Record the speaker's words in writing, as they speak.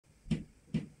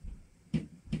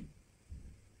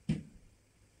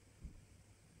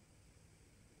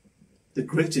The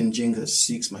great Njinga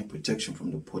seeks my protection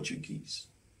from the Portuguese.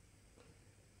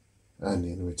 And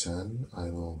in return, I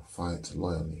will fight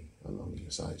loyally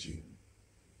alongside you.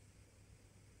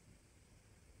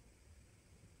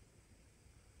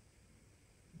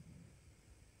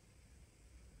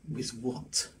 With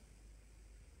what?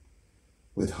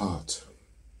 With heart.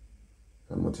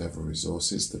 And whatever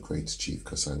resources the great Chief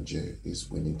Kasanje is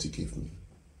willing to give me.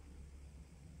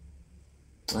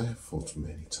 I have fought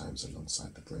many times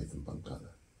alongside the brave in Bangala.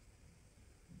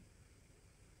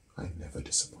 I never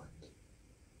disappoint.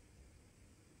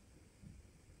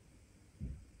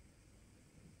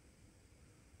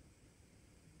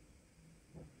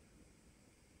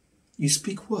 You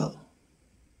speak well.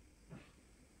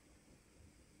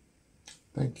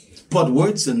 Thank you. But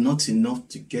words are not enough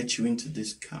to get you into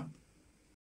this camp.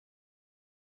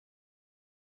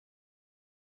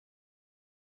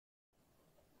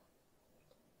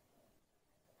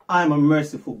 I am a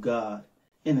merciful God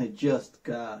and a just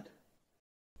God.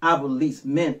 I release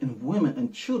men and women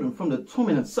and children from the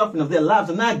torment and suffering of their lives,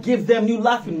 and I give them new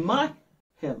life in my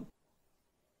heaven.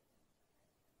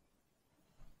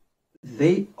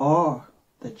 They are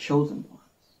the chosen ones,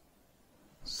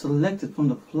 selected from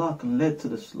the flock and led to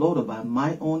the slaughter by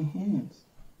my own hands.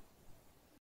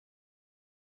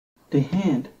 The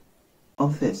hand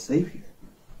of their Savior.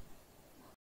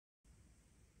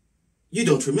 You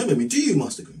don't remember me, do you,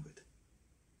 Master Greenwood?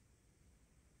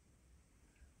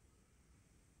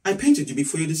 I painted you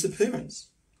before your disappearance.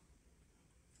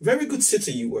 Very good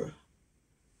sitter you were.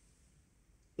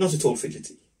 Not at all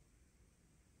fidgety.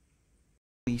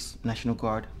 Police, National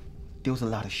Guard, there was a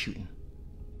lot of shooting.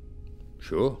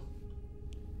 Sure.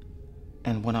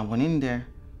 And when I went in there,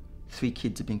 3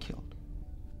 kids had been killed.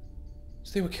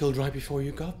 So they were killed right before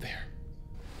you got there?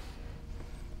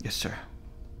 Yes, sir.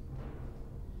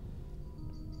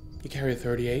 You carry a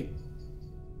 .38?